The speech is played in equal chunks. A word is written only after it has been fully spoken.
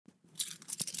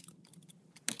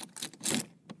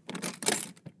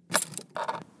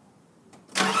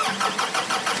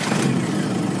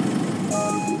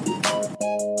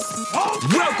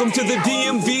Welcome to the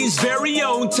DMV's very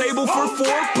own Table for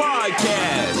Four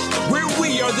podcast, where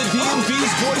we are the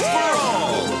DMV's voice for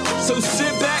all. So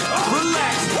sit back,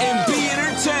 relax, and be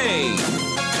entertained.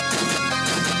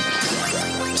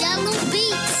 Jungle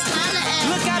Beats, holla at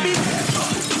Look at me.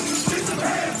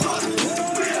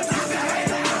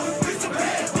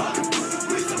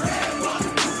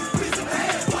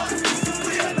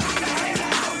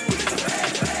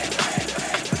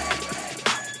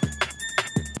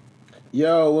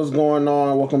 Yo, what's going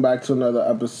on? Welcome back to another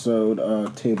episode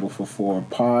of Table for Four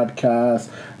podcast.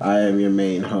 I am your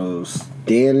main host,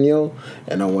 Daniel,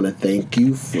 and I want to thank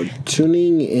you for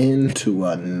tuning in to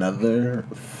another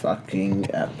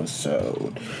fucking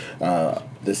episode.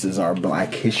 This is our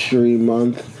Black History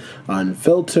Month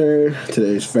Unfiltered.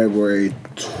 Today's February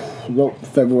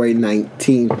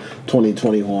 19th,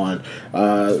 2021.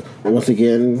 Once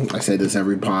again, I say this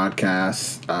every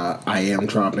podcast. I am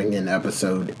dropping an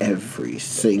episode every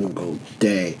single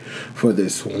day for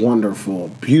this wonderful,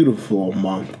 beautiful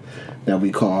month that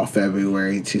we call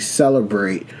February to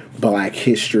celebrate Black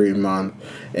History Month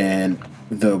and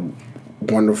the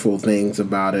wonderful things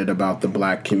about it, about the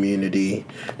Black community,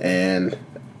 and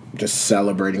just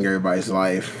celebrating everybody's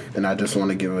life. And I just want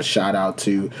to give a shout out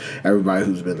to everybody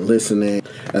who's been listening,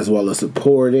 as well as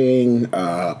supporting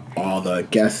all the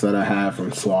guests that I have,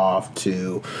 from Swaff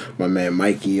to my man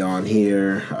Mikey on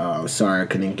here. Sorry I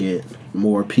couldn't get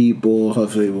more people.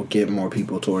 Hopefully we'll get more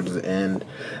people towards the end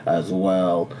as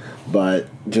well. But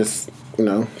just,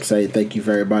 say thank you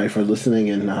for everybody for listening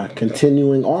and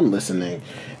continuing on listening.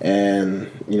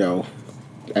 And,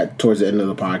 towards the end of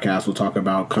the podcast, we'll talk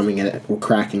about we're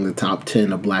cracking the top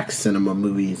 10 of Black cinema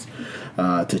movies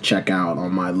to check out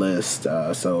on my list.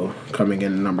 So coming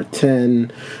in at number 10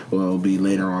 will be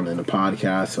later on in the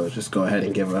podcast. So just go ahead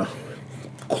and give a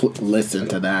listen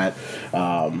to that.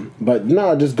 But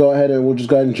no, just go ahead and we'll just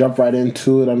go ahead and jump right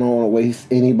into it. I don't want to waste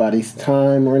anybody's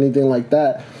time or anything like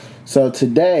that. So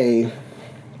today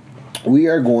we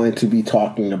are going to be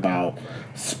talking about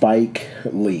Spike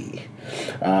Lee.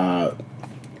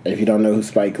 If you don't know who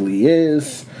Spike Lee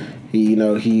is, he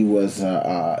was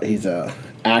he's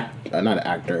not an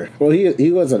actor. Well,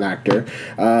 he was an actor.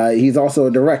 He's also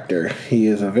a director. He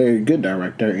is a very good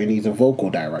director, and he's a vocal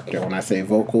director. When I say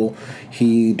vocal,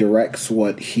 he directs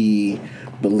what he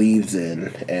believes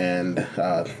in, and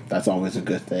that's always a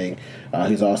good thing.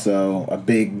 He's also a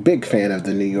big fan of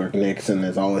the New York Knicks, and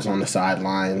is always on the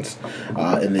sidelines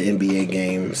in the NBA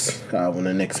games when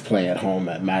the Knicks play at home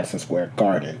at Madison Square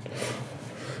Garden.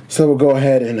 So we'll go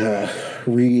ahead and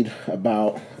read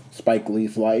about Spike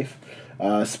Lee's life.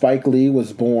 Spike Lee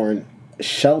was born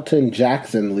Shelton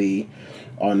Jackson Lee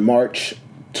on March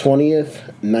 20th,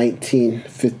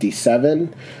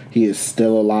 1957. He is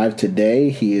still alive today.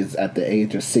 He is at the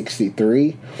age of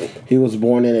 63. He was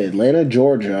born in Atlanta,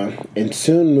 Georgia, and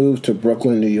soon moved to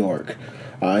Brooklyn, New York.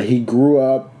 He grew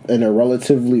up in a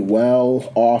relatively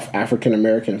well-off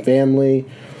African-American family,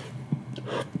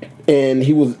 and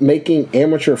he was making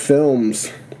amateur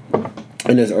films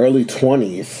in his early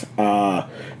 20s.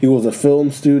 He was a film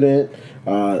student.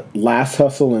 Last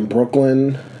Hustle in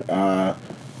Brooklyn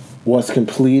was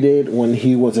completed when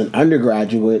he was an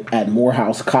undergraduate at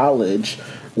Morehouse College,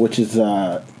 which is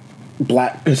a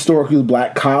historically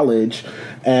black college.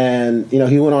 And,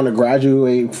 he went on to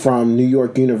graduate from New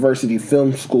York University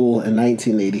Film School in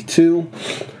 1982.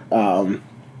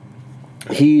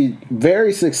 He's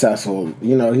very successful.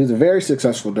 He's a very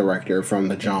successful director from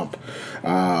the jump.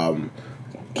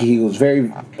 He was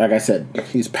very, like I said,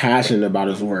 he's passionate about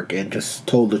his work and just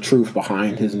told the truth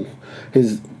behind his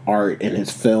art and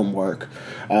his film work.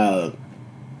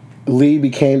 Lee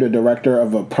became the director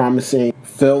of a promising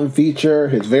film feature,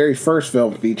 his very first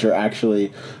film feature,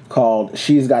 actually, called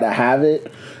She's Gotta Have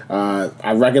It.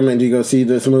 I recommend you go see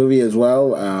this movie as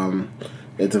well.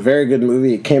 It's a very good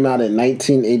movie. It came out in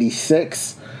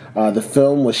 1986. The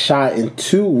film was shot in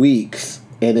 2 weeks,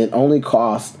 and it only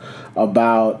cost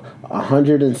about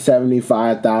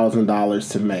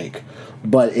 $175,000 to make.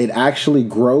 But it actually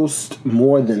grossed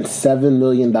more than $7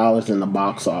 million in the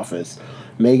box office,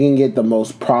 making it the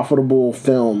most profitable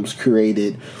films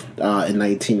created in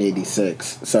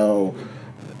 1986. So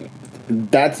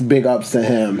that's big ups to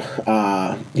him.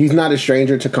 He's not a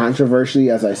stranger to controversy,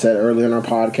 as I said earlier in our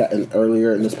podcast and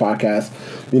earlier in this podcast.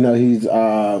 He's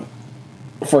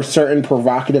for certain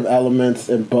provocative elements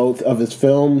in both of his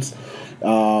films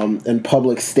and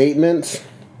public statements.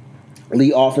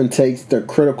 Lee often takes the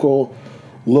critical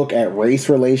look at race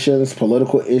relations,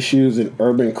 political issues, and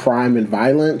urban crime and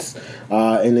violence.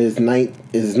 In his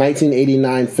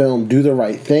 1989 film "Do the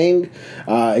Right Thing,"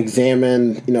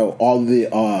 examined all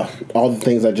the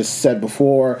things I just said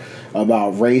before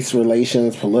about race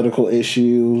relations, political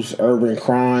issues, urban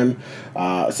crime.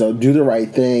 So "Do the Right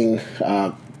Thing"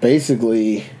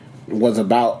 basically was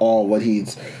about all what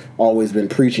he's always been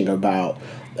preaching about.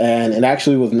 And it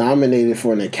actually was nominated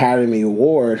for an Academy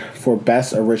Award for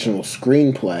Best Original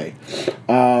Screenplay.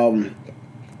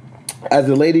 As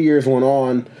the later years went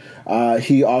on,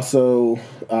 he also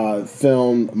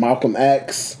filmed Malcolm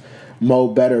X, Mo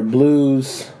Better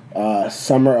Blues,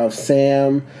 Summer of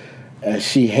Sam,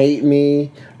 She Hate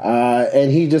Me,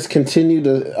 and he just continued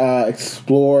to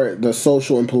explore the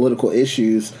social and political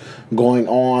issues going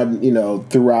on,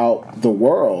 throughout the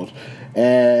world.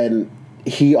 And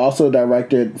he also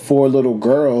directed Four Little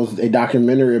Girls, a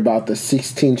documentary about the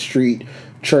 16th Street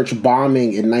church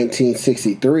bombing in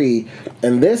 1963,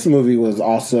 and this movie was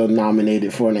also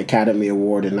nominated for an Academy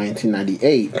Award in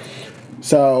 1998.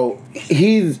 So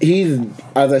he's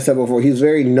as I said before, he's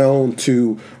very known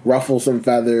to ruffle some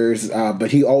feathers,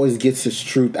 but he always gets his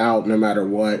truth out no matter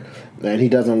what, and he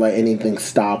doesn't let anything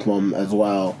stop him as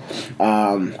well.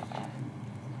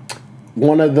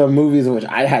 One of the movies which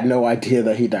I had no idea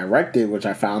that he directed, which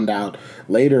I found out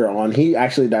later on, he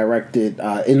actually directed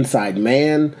Inside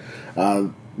Man.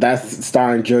 That's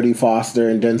starring Jodie Foster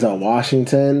and Denzel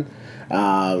Washington.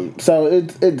 So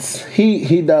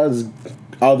he does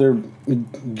other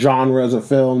genres of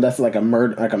film. That's like a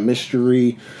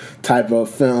mystery type of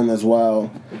film as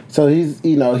well. So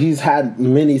he's had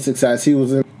many success. He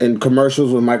was in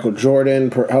commercials with Michael Jordan,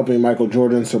 helping Michael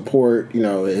Jordan support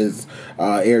his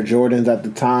Air Jordans at the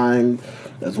time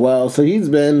as well. So he's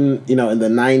been in the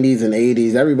 90s and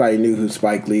 80s. Everybody knew who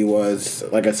Spike Lee was.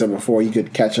 Like I said before, you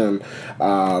could catch him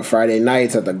Friday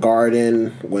nights at the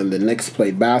Garden when the Knicks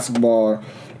played basketball,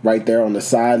 right there on the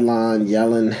sideline,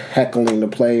 yelling, heckling the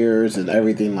players and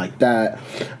everything like that.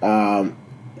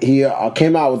 He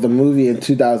came out with a movie in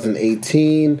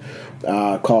 2018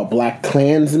 called Black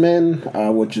Klansman,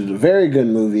 which is a very good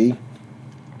movie.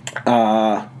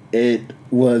 It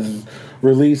was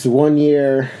released 1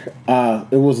 year.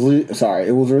 It was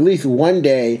released one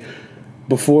day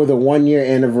before the 1 year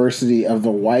anniversary of the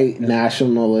white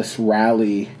nationalist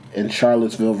rally in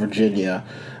Charlottesville, Virginia.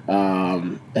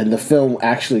 And the film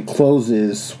actually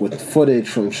closes with footage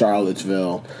from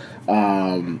Charlottesville.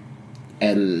 And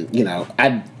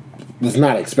I was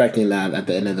not expecting that at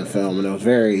the end of the film, and it was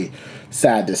very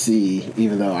sad to see,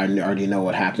 even though I already know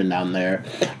what happened down there.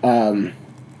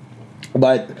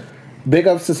 But big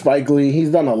ups to Spike Lee.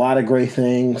 He's done a lot of great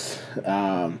things. As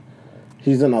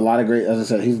I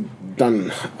said, he's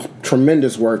done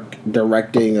tremendous work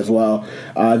directing as well.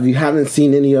 If you haven't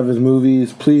seen any of his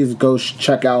movies, please go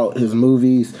check out his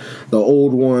movies, the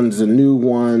old ones, the new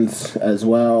ones as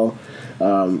well.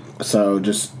 So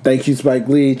just thank you, Spike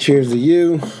Lee. Cheers to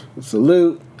you.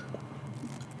 Salute.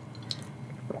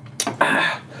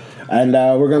 And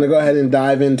we're going to go ahead and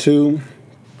dive into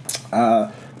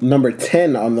number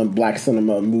 10 on the Black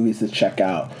Cinema movies to check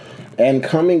out. And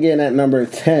coming in at number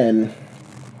 10,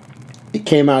 it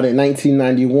came out in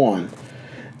 1991.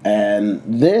 And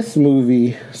this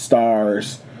movie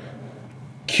stars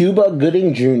Cuba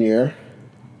Gooding Jr.,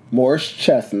 Morris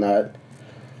Chestnut,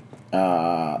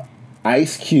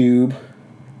 Ice Cube.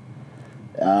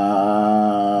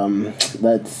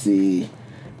 Let's see.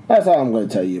 That's all I'm going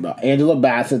to tell you about. Angela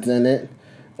Bassett's in it.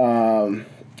 And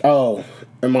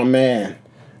my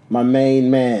main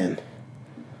man,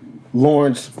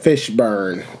 Lawrence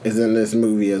Fishburne, is in this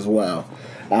movie as well.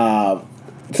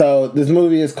 So this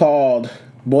movie is called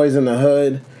Boys in the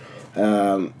Hood.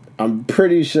 I'm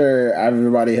pretty sure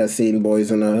everybody has seen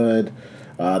Boys in the Hood.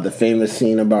 The famous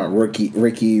scene about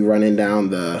Ricky running down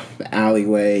the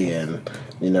alleyway and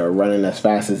running as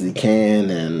fast as he can,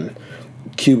 and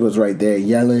Cuba's right there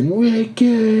yelling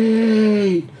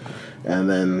Ricky. And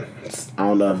then I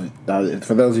don't know if,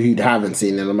 for those of you who haven't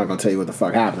seen it, I'm not gonna tell you what the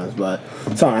fuck happens, but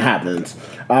something happens.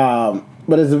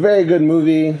 But it's a very good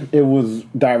movie. It was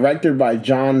directed by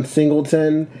John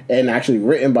Singleton and actually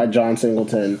written by John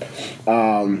Singleton.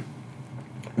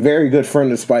 Very good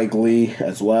friend of Spike Lee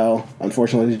as well.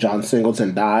 Unfortunately, John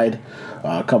Singleton died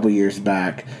a couple years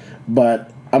back.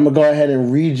 But I'm going to go ahead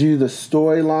and read you the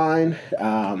storyline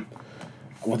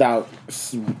without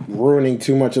ruining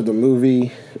too much of the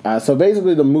movie. So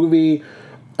basically, the movie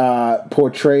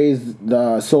portrays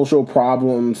the social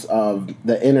problems of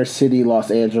the inner city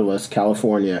Los Angeles,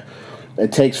 California.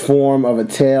 It takes form of a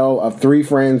tale of three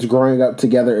friends growing up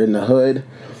together in the hood.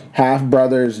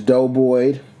 Half-brothers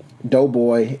Doughboy,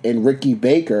 Doughboy and Ricky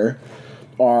Baker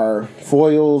are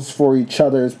foils for each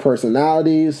other's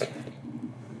personalities,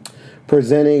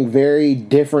 presenting very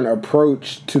different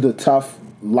approach to the tough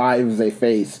lives they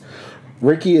face.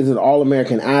 Ricky is an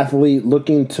All-American athlete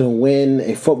looking to win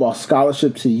a football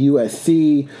scholarship to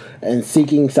USC and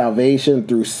seeking salvation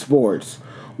through sports,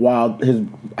 while his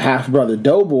half-brother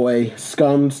Doughboy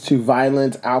succumbs to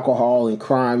violence, alcohol, and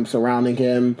crime surrounding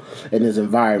him and his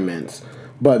environments,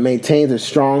 but maintains a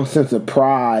strong sense of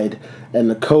pride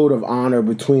and the code of honor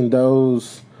between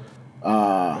those,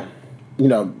 between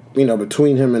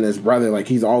him and his brother. Like,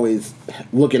 he's always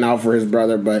looking out for his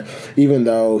brother, but even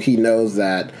though he knows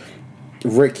that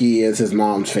Ricky is his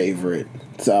mom's favorite.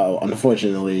 So,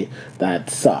 unfortunately, that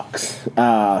sucks.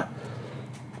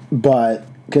 But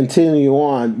continue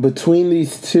on. Between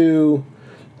these two,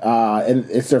 and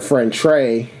it's their friend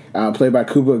Trey, played by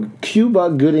Cuba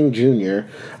Gooding Jr.,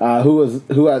 who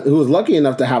was lucky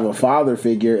enough to have a father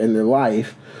figure in their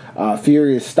life.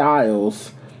 Furious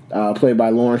Styles, played by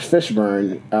Lawrence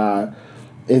Fishburne,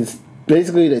 is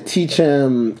basically to teach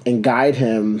him and guide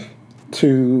him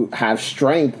to have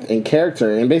strength and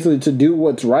character, and basically to do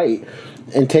what's right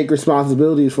and take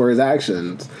responsibilities for his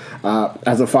actions.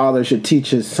 As a father should teach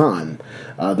his son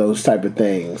those type of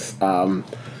things.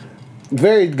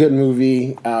 Very good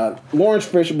movie. Lawrence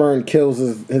Fishburne kills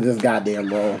his goddamn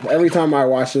role. Every time I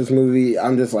watch this movie,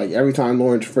 I'm just like, every time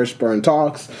Lawrence Fishburne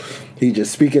talks, he's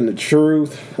just speaking the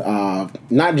truth.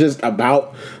 Not just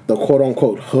about the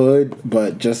quote-unquote hood,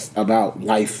 but just about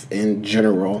life in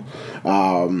general.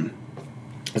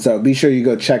 So be sure you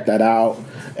go check that out.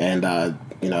 And,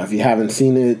 if you haven't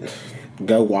seen it,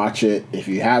 go watch it. If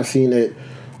you have seen it,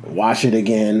 watch it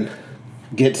again.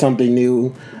 Get something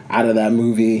new out of that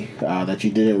movie that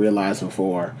you didn't realize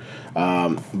before.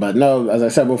 But no, as I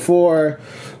said before,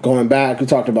 going back, we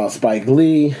talked about Spike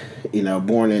Lee,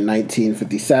 born in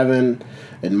 1957,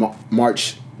 in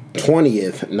March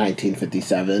 20th,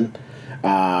 1957.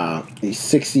 He's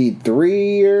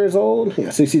 63 years old.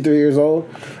 Yeah, 63 years old.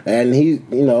 And he's,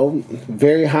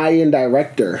 very high-end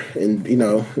director and,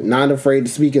 not afraid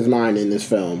to speak his mind in his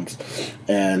films.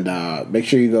 And make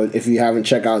sure you go, if you haven't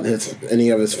checked out any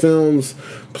of his films,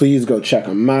 please go check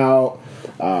them out.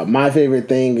 My favorite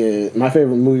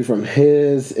movie from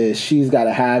his is She's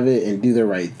Gotta Have It and Do the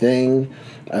Right Thing,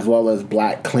 as well as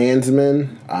Black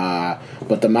Klansman.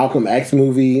 But the Malcolm X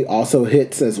movie also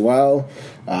hits as well.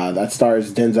 That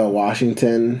stars Denzel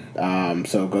Washington.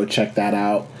 So go check that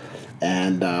out.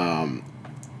 And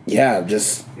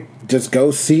just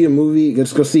go see a movie.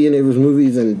 Just go see any of his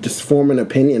movies and just form an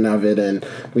opinion of it, and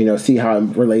see how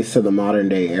it relates to the modern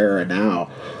day era now.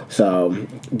 So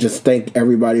just thank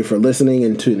everybody for listening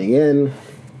and tuning in.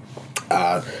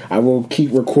 I will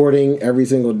keep recording every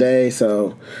single day,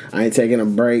 so I ain't taking a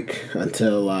break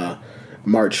until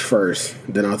March 1st.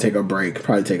 Then I'll take a break,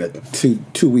 probably take a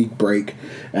two-week break,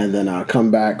 and then I'll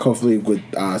come back hopefully with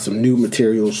some new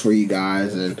materials for you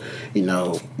guys, and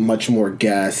much more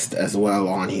guests as well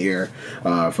on here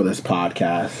for this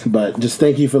podcast. But just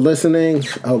thank you for listening.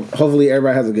 Hopefully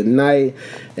everybody has a good night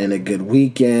and a good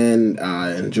weekend.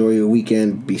 Enjoy your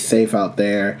weekend. Be safe out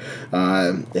there,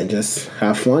 and just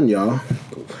have fun, y'all.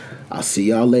 I'll see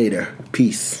y'all later.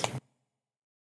 Peace.